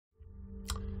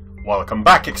Welcome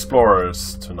back,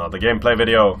 explorers, to another gameplay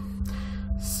video.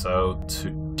 So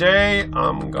today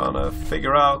I'm gonna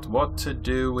figure out what to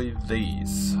do with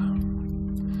these.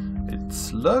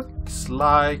 It looks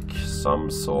like some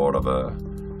sort of a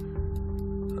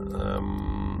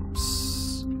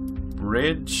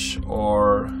bridge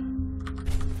or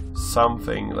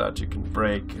something that you can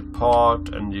break apart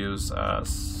and use as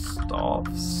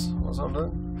staffs or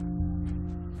something.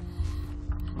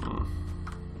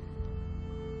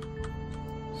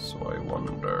 So I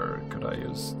wonder, could I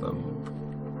use them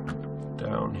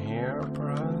down here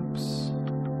perhaps?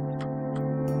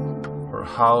 Or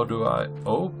how do I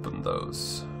open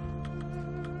those?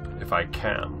 If I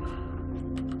can.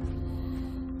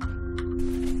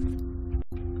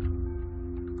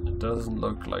 It doesn't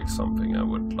look like something I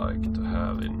would like to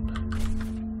have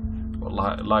in... Well,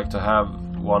 I like to have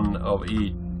one of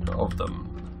each of them.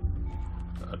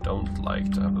 I don't like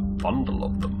to have a bundle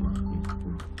of them.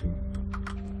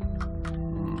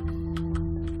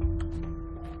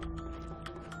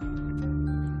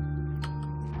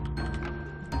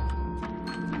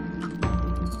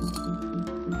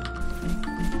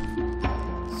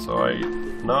 So I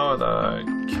know that I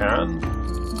can.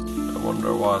 I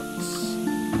wonder what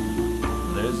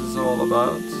this is all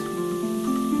about.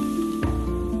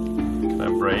 Can I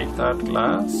break that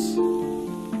glass?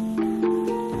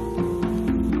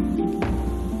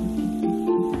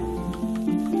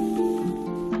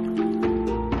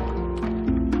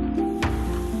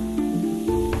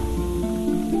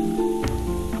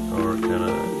 Or can I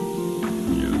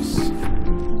use...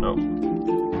 No.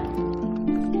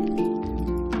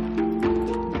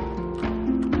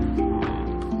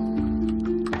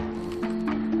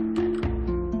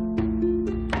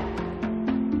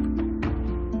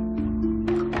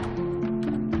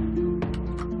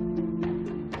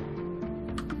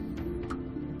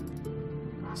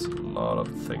 There's a lot of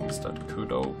things that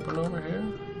could open over here.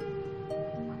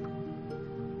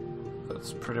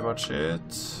 That's pretty much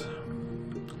it.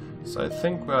 So I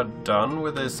think we are done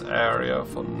with this area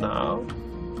for now.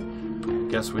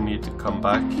 I guess we need to come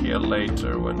back here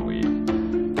later when we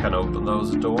can open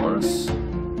those doors.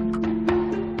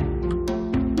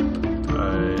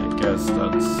 I guess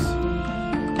that's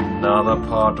another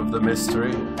part of the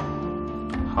mystery.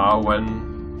 How, when,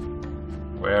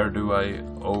 where do I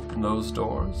open those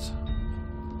doors?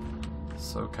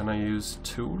 So can I use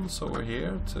tools over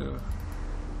here to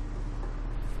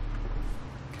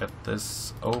get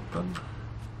this open?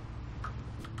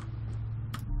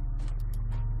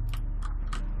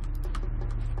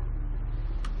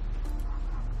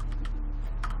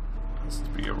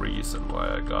 Must be a reason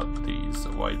why I got these,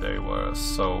 why they were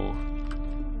so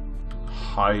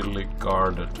highly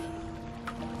guarded.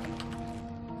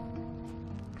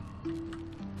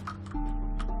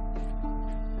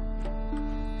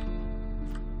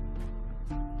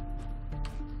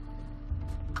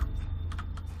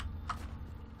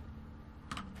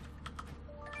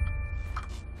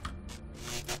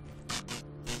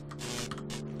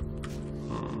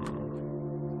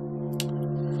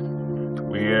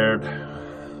 Weird.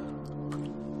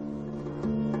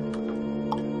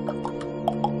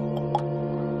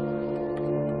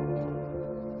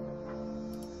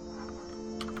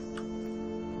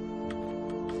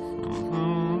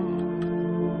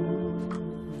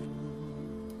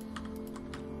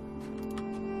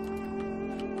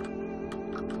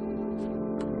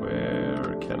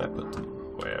 Where can I put them?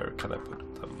 Where can I put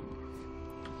them?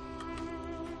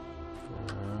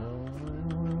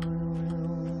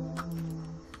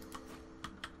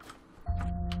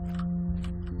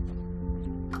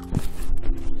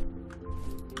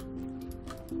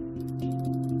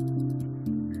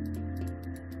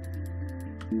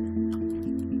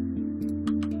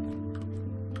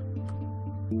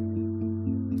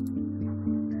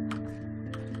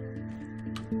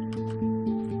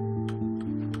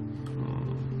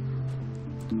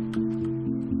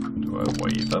 Do I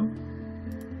weigh them?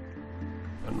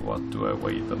 And what do I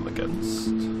weigh them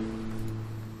against?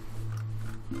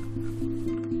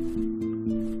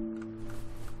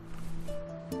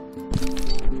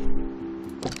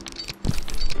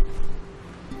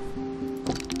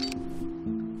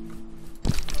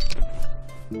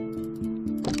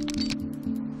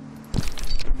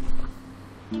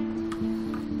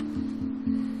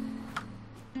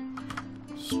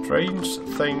 Strange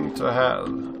thing to have,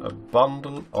 a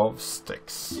bundle of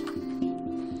sticks.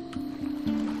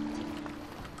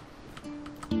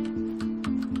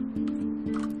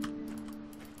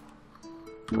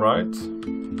 Right?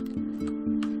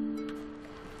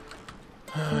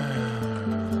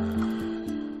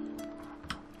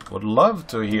 Would love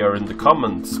to hear in the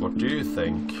comments what do you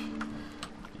think.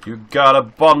 You got a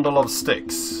bundle of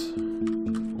sticks.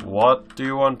 What do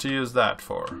you want to use that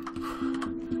for?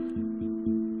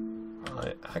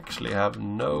 I actually have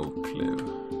no clue.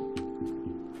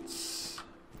 It's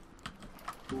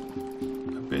a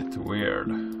bit weird.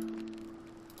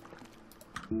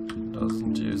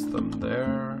 Doesn't use them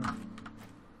there.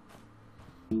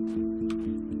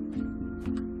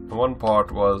 One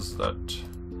part was that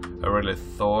I really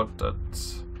thought that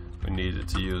we needed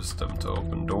to use them to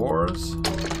open doors.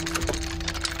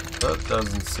 That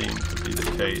doesn't seem to be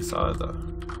the case either.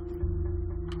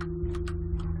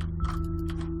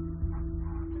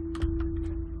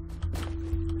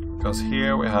 Because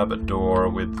here we have a door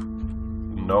with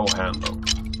no handle.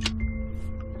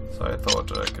 So I thought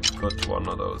that I could put one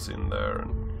of those in there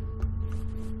and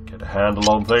get a handle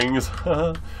on things.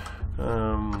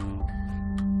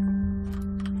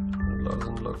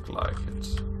 Doesn't look like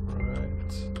it.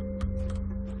 Right.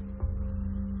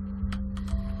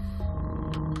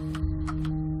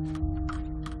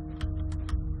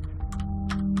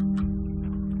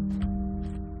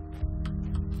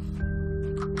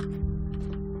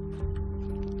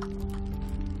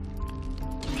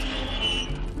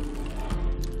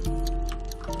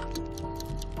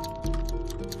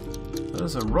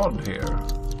 There's a rod here.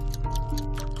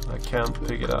 I can't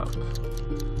pick it up.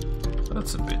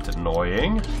 That's a bit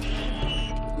annoying.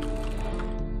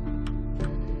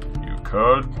 You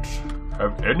can't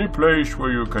have any place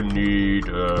where you can need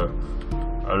a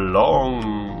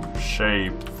long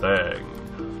shaped thing.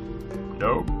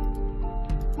 Nope.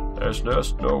 There's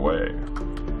just no way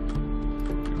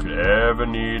you could ever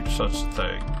need such a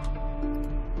thing.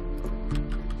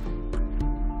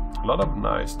 A lot of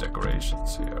nice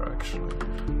decorations here, actually.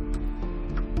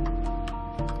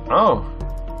 Oh,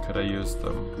 could I use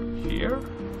them here?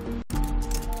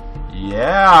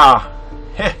 Yeah!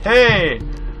 Hey, hey!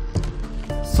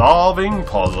 Solving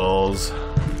puzzles.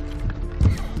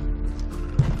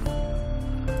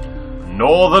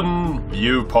 Northern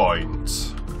viewpoint.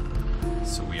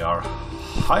 So we are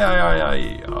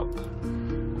high up.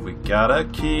 We got a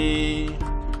key.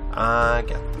 I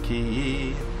got the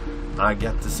key. I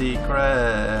got the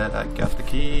secret, I got the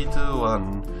key to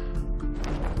one.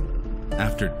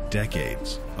 After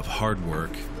decades of hard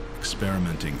work,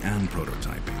 experimenting and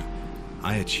prototyping,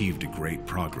 I achieved great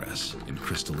progress in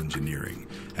crystal engineering,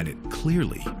 and it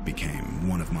clearly became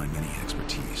one of my many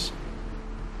expertise.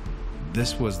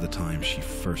 This was the time she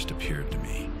first appeared to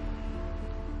me.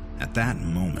 At that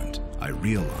moment, I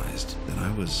realized that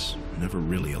I was never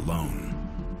really alone.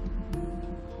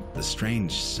 The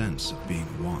strange sense of being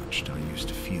watched I used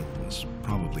to feel was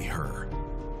probably her.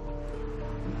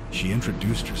 She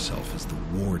introduced herself as the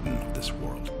warden of this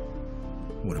world.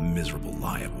 What a miserable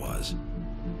lie it was.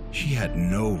 She had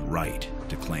no right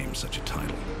to claim such a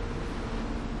title.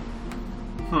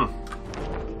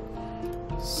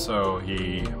 So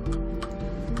he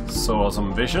saw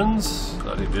some visions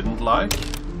that he didn't like.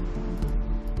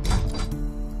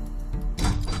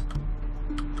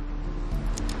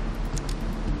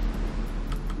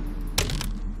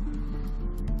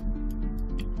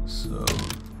 So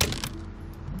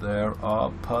there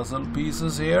are puzzle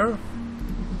pieces here,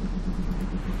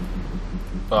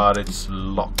 but it's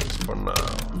locked for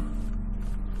now,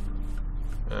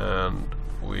 and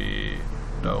we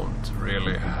don't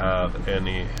really have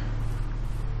anything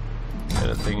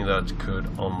that could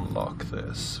unlock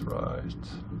this, right?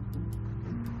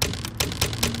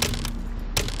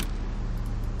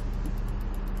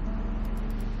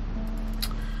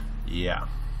 Yeah.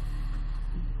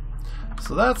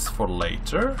 So that's for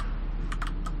later.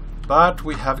 But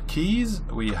we have keys,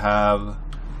 we have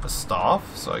a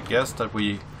staff, so I guess that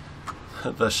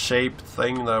the shaped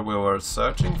thing that we were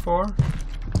searching for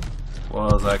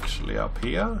was actually up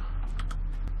here,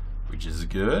 which is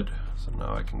good. So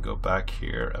now I can go back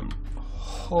here and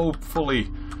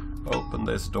hopefully open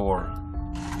this door.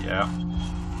 Yeah.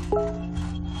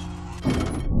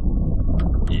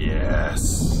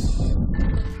 Yes.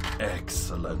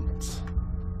 Excellent.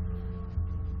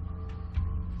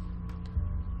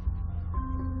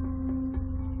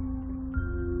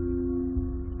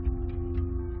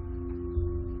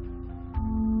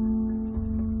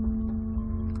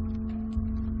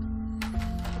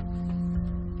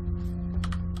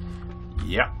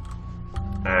 Yeah,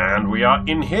 and we are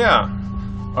in here.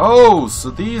 Oh, so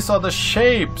these are the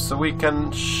shapes, so we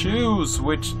can choose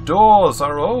which doors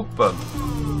are open.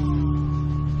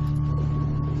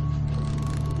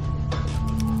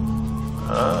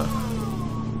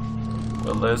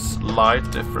 Will this light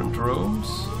different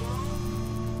rooms?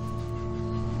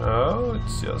 No,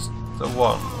 it's just the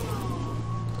one.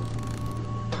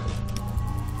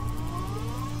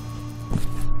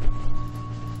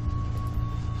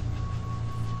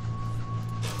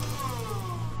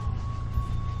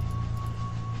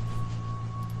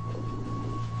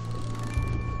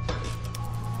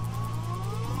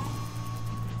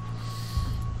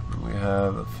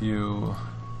 have a few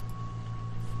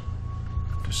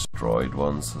destroyed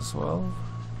ones as well.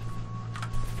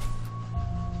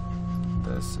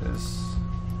 This is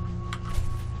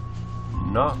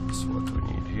not what we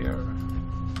need here.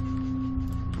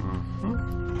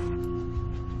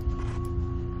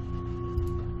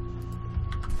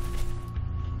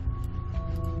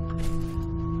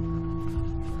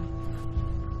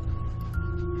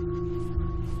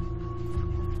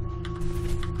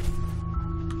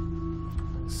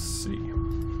 Let's see.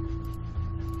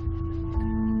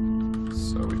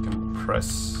 So we can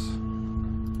press.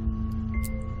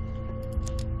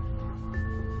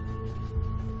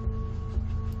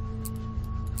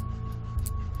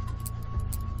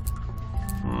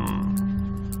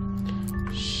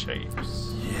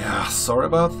 Yeah, sorry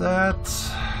about that.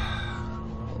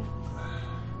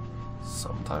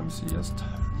 Sometimes you just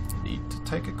need to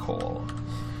take a call.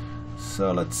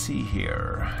 So let's see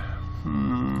here.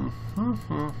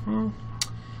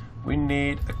 We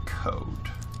need a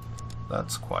code.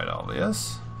 That's quite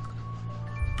obvious.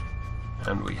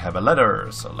 And we have a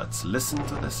letter, so let's listen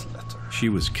to this letter. She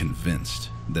was convinced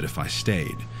that if I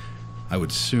stayed, I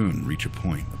would soon reach a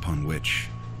point upon which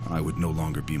I would no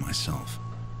longer be myself.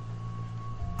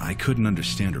 I couldn't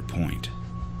understand her point.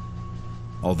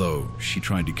 Although she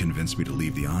tried to convince me to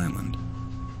leave the island,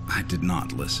 I did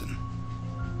not listen.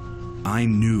 I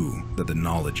knew that the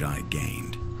knowledge I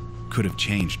gained could have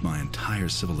changed my entire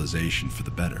civilization for the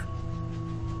better.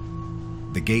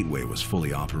 The gateway was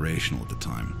fully operational at the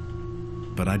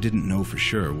time, but I didn't know for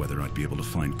sure whether I'd be able to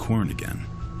find Quern again.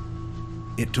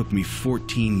 It took me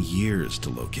 14 years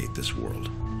to locate this world.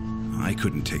 I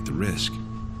couldn't take the risk.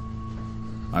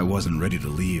 I wasn't ready to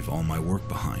leave all my work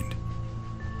behind.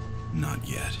 Not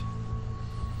yet.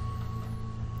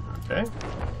 Okay.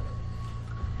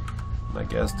 I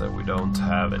guess that we don't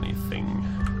have anything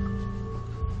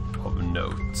of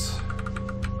note.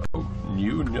 Oh,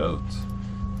 new note.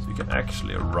 So you can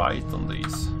actually write on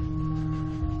these.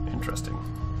 Interesting.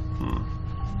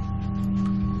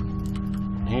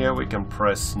 Here we can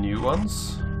press new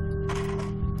ones.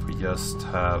 We just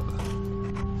have...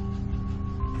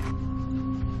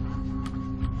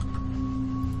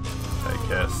 I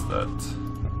guess that...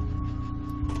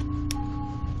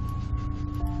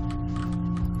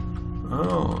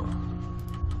 Oh.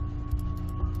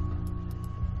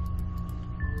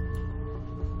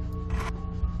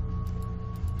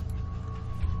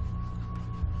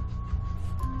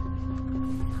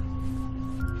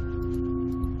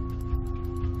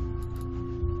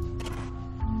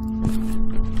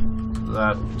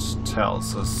 That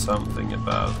tells us something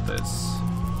about this.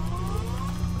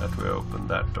 That we opened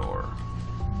that door.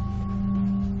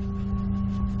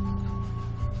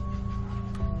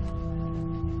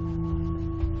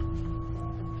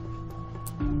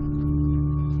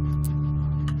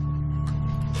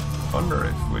 Wonder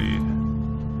if we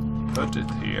put it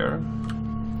here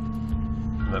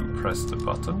and then press the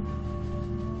button.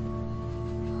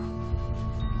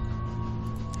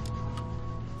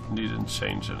 Didn't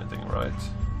change anything, right?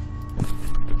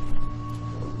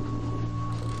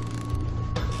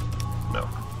 No.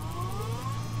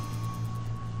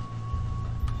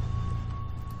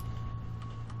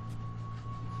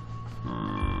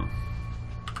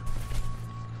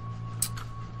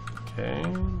 Okay.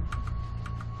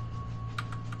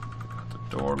 Got the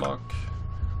door lock.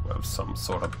 We have some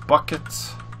sort of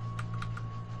bucket.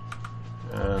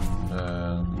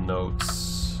 And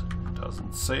notes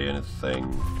doesn't say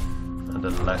anything. And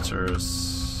the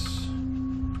letters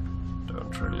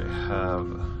don't really have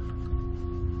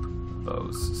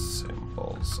those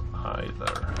symbols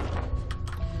either.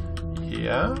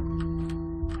 Yeah,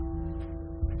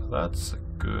 that's a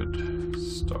good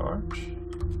start.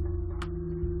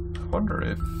 I wonder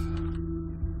if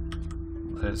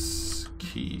this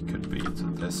key could be to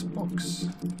this box.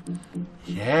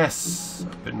 Yes!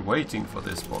 I've been waiting for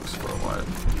this box for a while.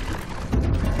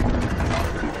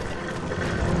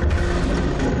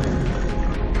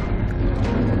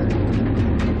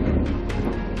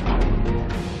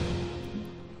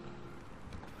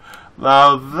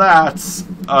 Now that's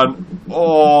an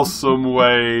awesome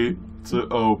way to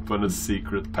open a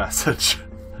secret passage.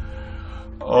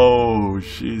 Oh,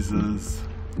 Jesus.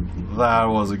 That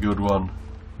was a good one.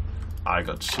 I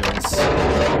got chills.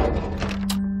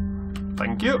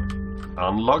 Thank you.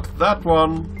 Unlocked that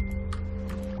one.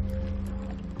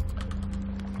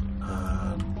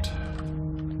 And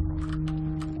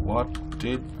what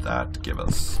did that give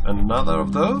us? Another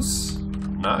of those?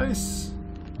 Nice.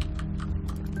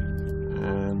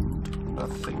 And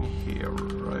nothing here,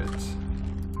 right?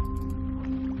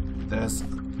 There's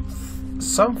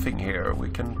something here. We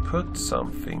can put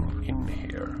something in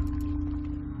here.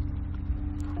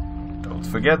 Don't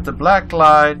forget the black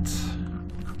light.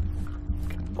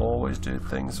 Can always do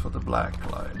things for the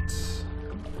black light.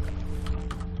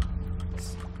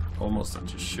 It's almost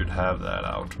that you should have that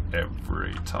out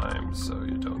every time so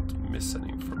you don't miss any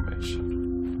information.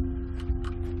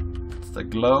 The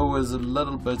glow is a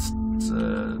little bit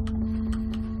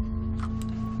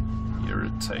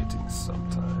irritating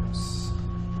sometimes.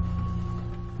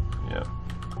 Yeah.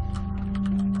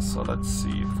 So let's see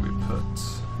if we put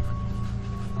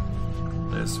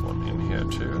this one in here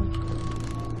too.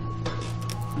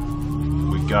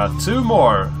 We got 2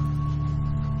 more.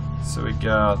 So we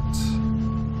got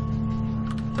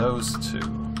those 2.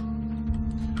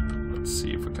 Let's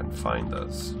see if we can find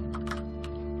those.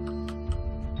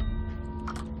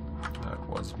 That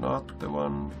was not the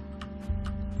one.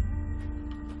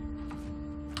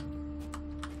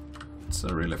 It's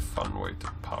a really fun way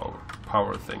to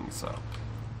power things up.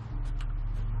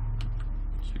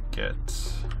 You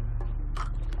get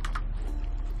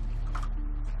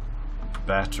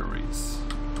batteries.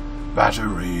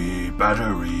 Battery,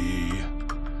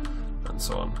 and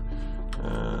so on.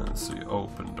 So you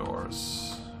open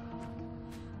doors.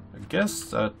 I guess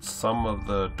that some of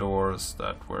the doors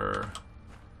that were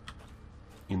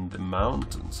in the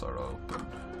mountains are open.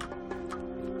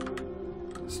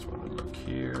 Just want to look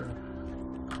here,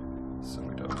 so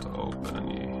we don't open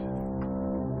any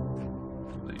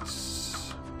of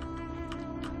these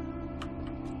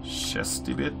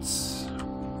chesty bits.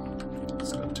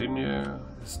 Let's continue.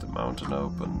 Is the mountain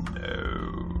open?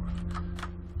 No.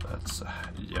 That's a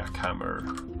jackhammer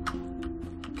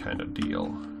kind of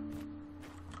deal.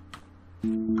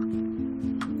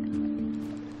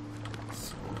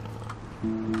 So,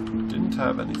 didn't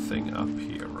have anything up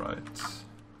here, right?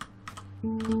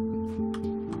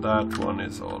 That one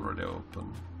is already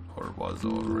open, or was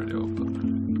already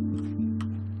open.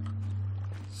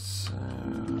 So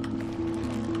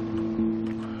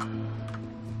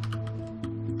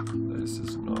this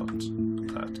is not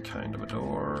that kind of a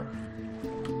door.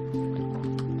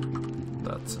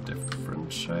 That's a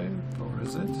different shape, or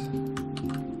is it?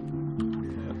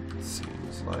 Yeah, it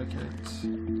seems like it.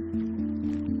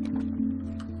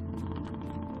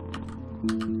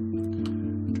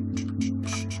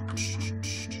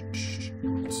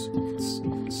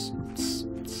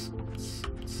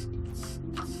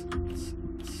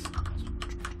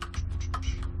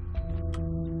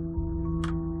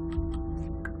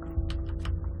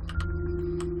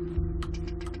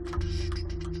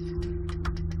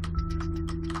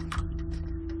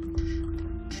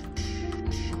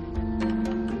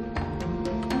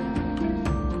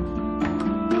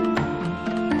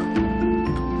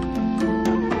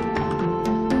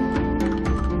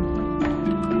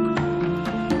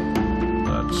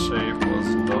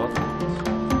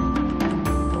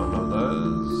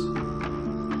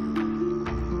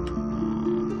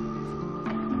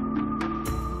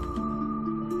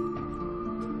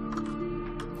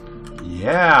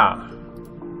 Yeah.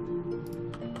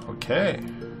 Okay.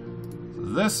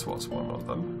 This was one of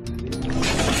them.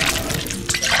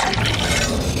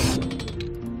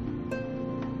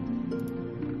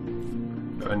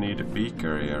 Do I need a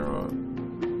beaker here or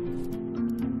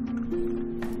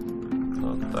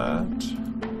not that?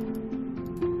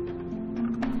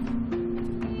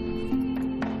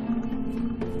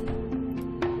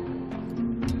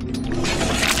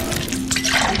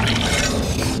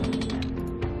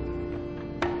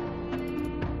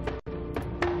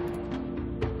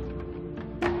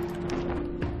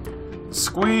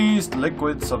 Squeezed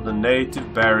liquids of the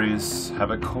native berries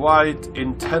have a quite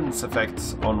intense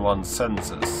effect on one's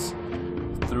senses.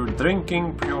 Through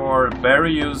drinking pure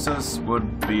berry juices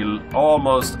would be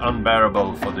almost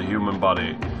unbearable for the human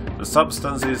body. The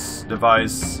substances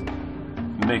device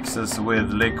mixes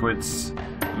with liquids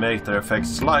make their effects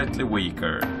slightly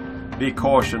weaker. Be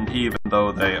cautioned, even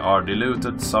though they are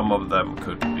diluted, some of them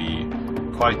could be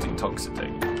quite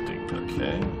intoxicating.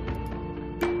 Okay.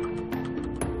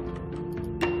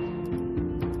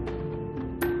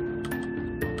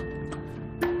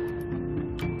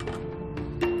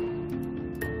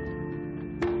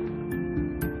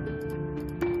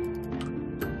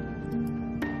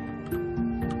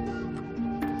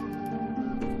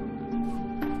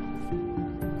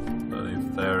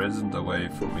 There isn't a way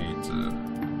for me to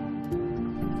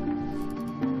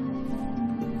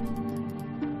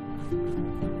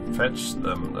fetch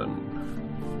them, then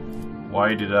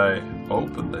why did I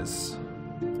open this?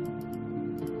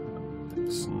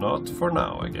 It's not for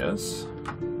now, I guess.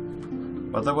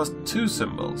 But there was 2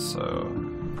 symbols, so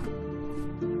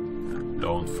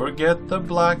Don't forget the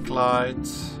black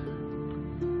lights.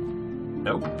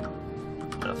 Nope.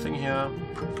 Nothing here.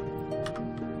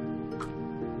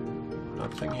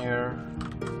 Nothing here.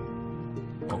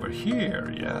 Over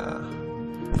here, yeah.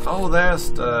 Oh,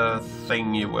 there's the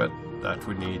thingy that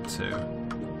we need to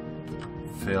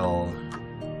fill.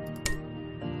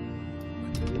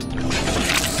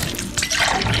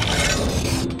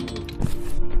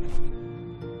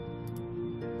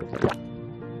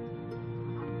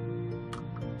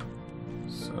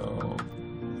 So,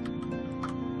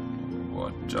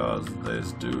 what does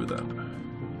this do then?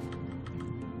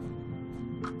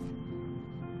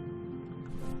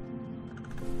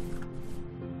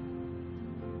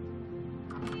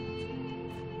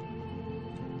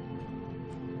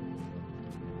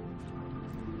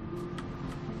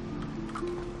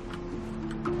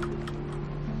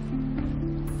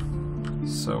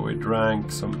 So we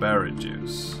drank some berry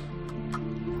juice.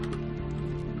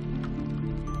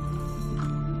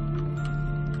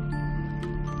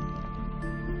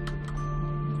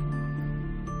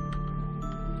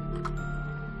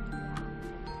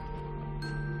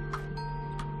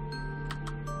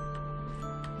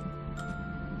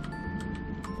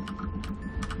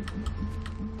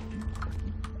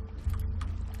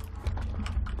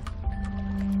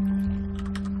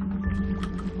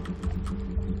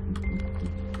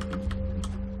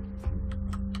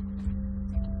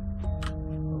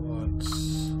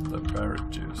 Berry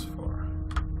juice for?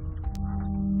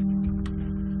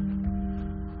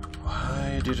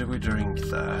 Why did we drink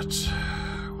that?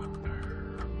 I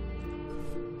wonder.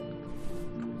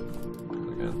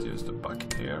 I can't use the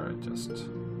bucket here, I just...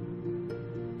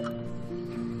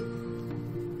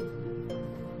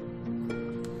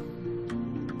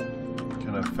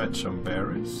 Can I fetch some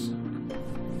berries?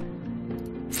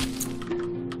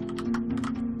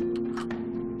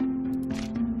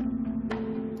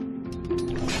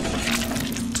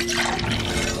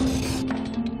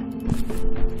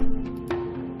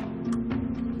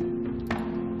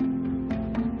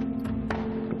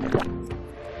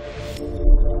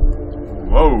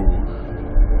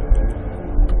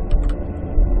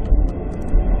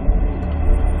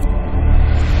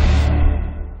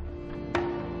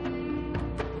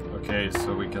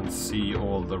 So we can see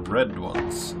all the red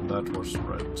ones, and that was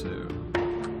red too.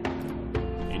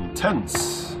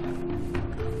 Intense!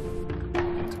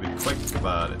 Need to be quick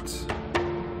about it.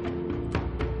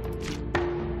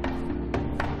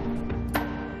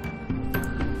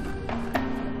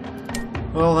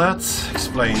 Well, that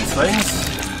explains things.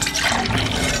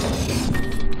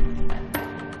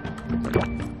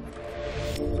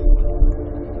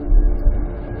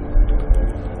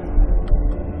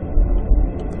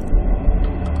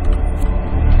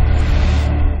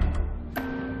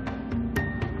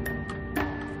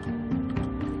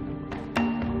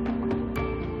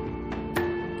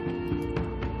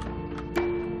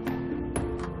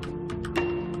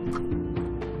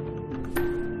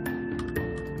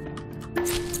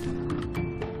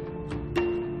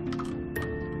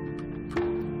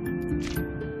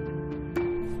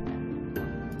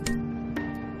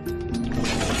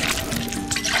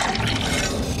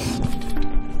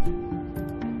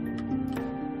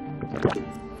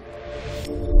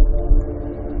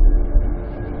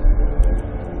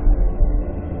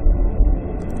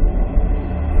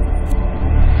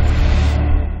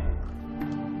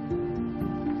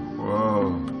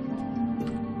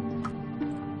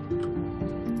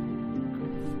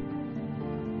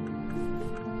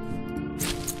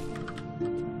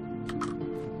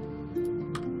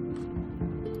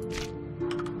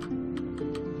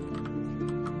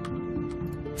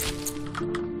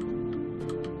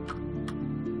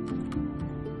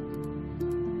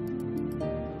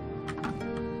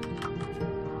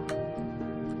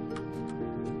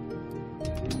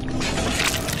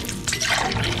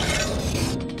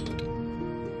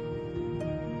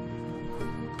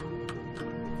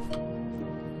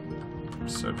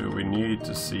 So do we need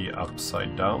to see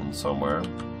upside down somewhere?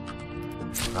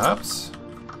 Perhaps?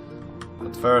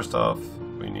 But first off,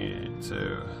 we need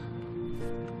to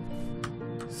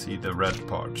see the red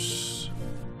parts.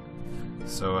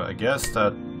 So I guess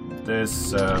that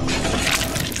this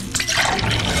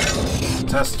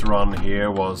test run here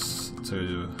was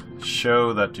to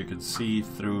show that you could see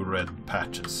through red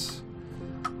patches.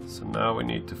 So now we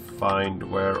need to find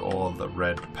where all the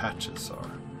red patches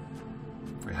are.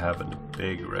 If we have any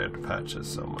big red patches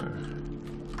somewhere.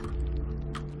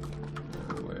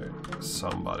 Where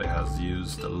somebody has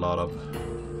used a lot of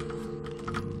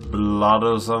blood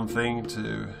or something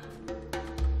to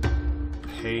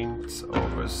paint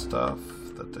over stuff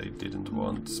that they didn't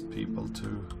want people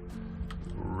to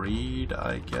read,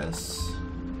 I guess.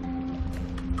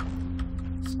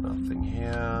 There's nothing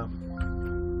here.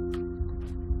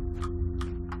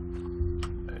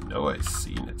 I know I've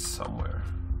seen it somewhere.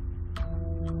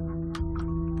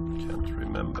 Can't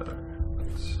remember, but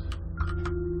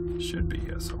it should be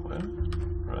here somewhere,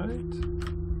 right?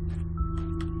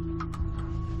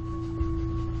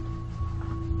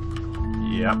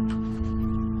 Yep.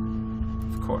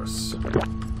 Of course.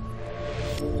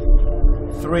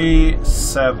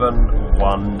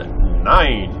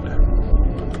 3719.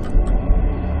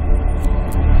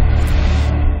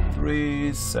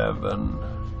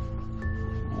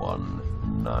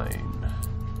 3719.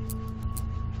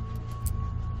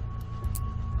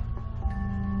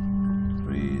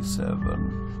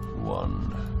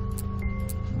 3719.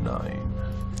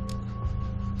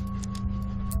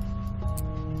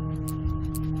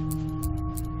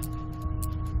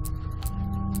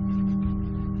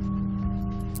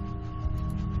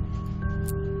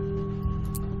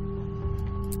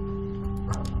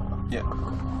 Yeah.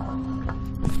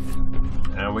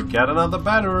 And we get another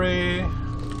battery.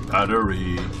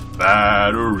 Battery,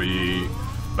 battery,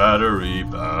 battery,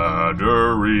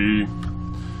 battery.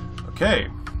 Okay.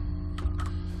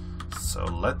 So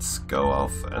let's go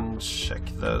off and check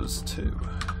those two.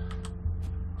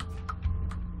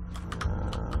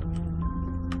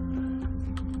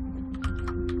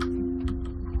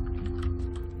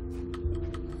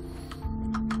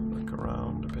 Look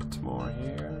around a bit more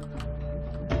here.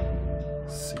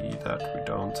 See that we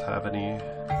don't have any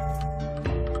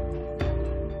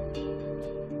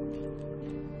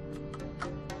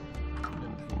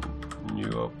anything new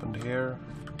opened here.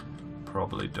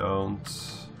 Probably don't.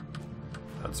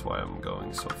 That's why I'm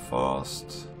going so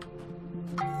fast.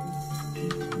 I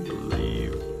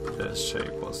believe this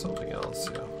shape was something else,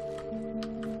 yeah.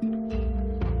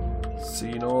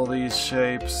 Seen all these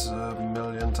shapes a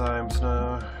million times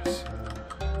now. So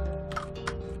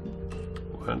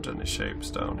weren't any shapes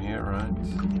down here, right?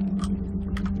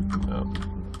 No.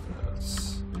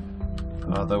 That's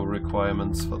other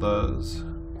requirements for those.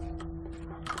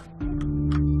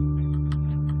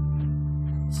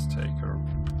 Let's take a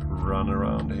run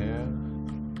around here.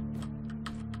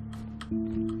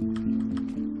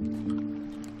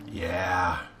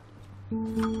 Yeah.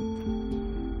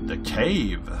 The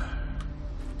cave.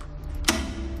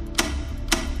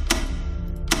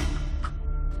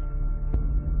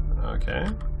 Okay.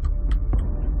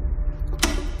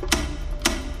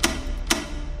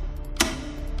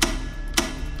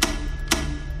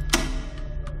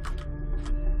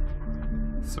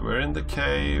 So we're in the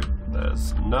cave.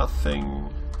 There's nothing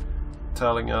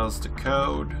telling us the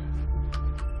code.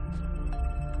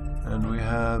 And we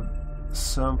have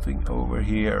something over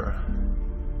here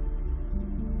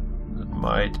that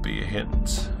might be a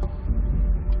hint.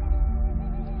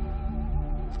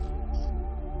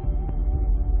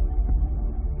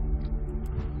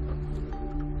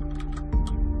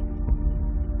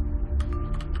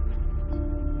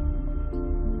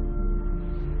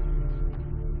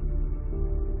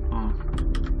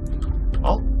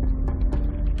 Well,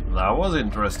 that was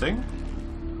interesting.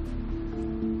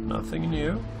 Nothing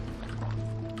new.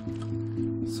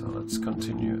 So let's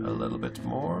continue a little bit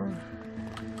more.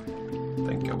 I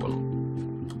think I will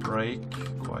break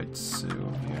quite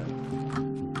soon here.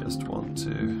 Just want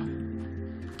to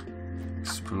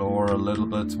explore a little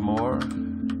bit more.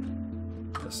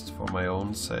 Just for my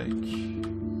own sake.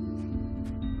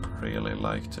 Really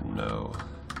like to know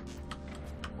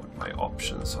what my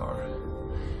options are.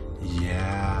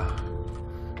 Yeah.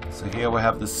 So here we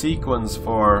have the sequence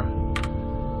for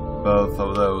both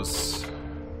of those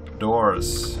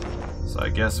doors. So I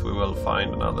guess we will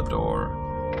find another door.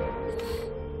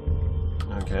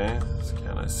 Okay, so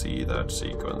can I see that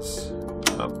sequence?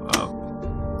 Up, up,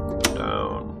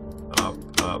 down, up,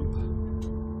 up,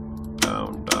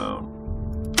 down, down,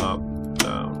 up,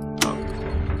 down, up.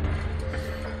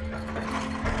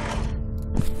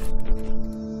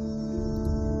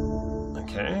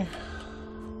 Okay.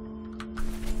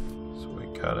 So we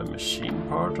got a machine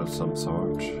part of some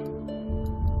sort.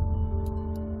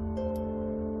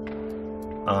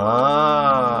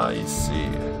 Ah, I see.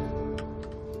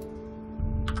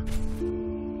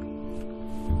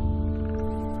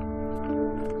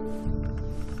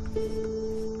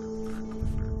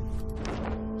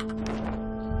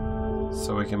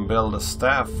 So we can build a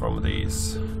staff from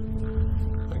these.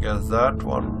 I guess that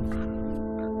one.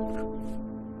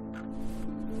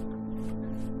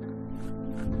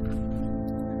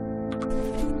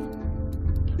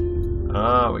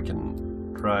 Ah, we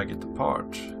can drag it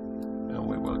apart. And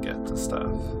we will get the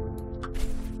staff.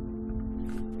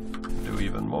 Do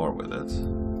even more with it.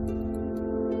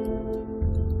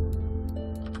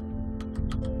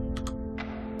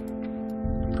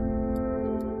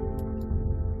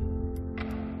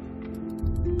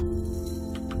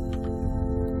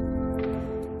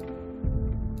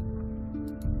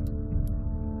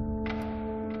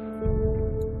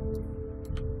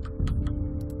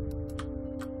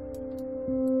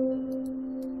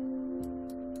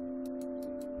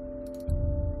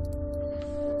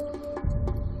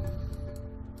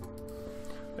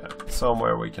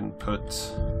 somewhere we can put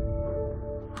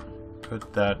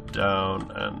that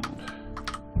down, and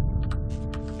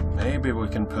maybe we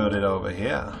can put it over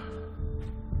here.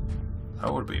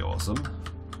 That would be awesome,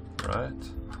 right?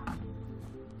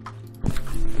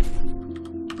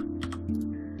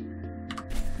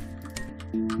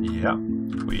 Yeah,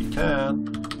 we can.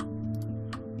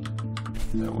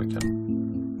 Then we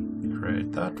can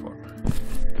create that one.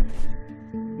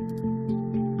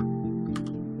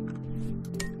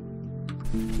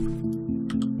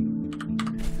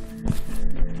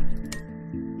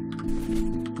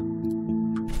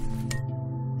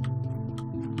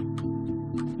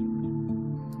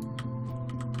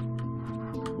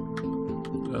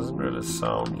 Doesn't really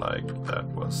sound like that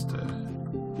was the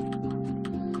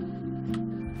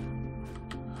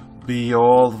be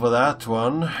all for that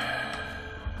one.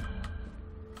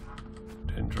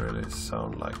 Didn't really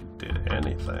sound like it did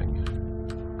anything.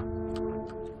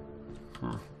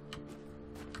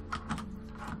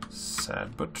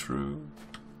 Sad but true.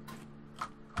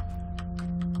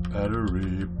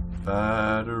 Battery,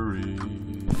 battery,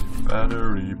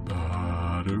 battery,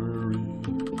 battery.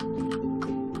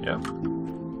 Yeah.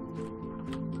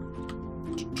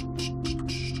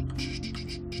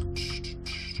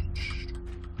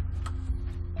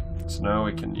 So now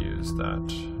we can use that.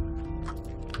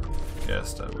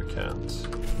 Guess that we can't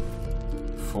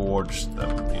forge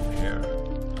them in here.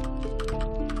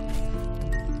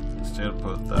 Still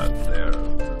put that there,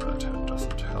 that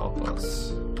doesn't help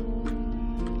us.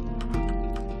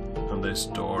 And this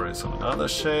door is of another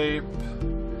shape,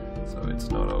 so it's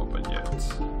not open yet.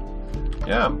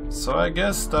 Yeah, so I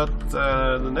guess that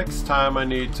the next time I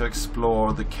need to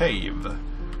explore the cave.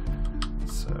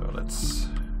 So let's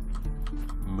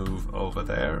move over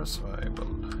there, so I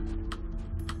will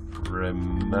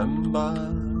remember.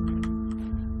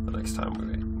 The next time we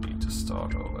need to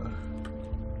start over.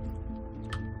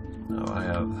 Now I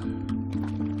have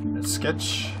a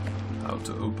sketch how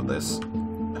to open this,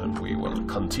 and we will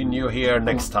continue here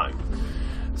next time.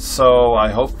 So I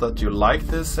hope that you liked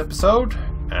this episode,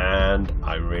 and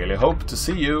I really hope to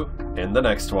see you in the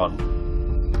next one.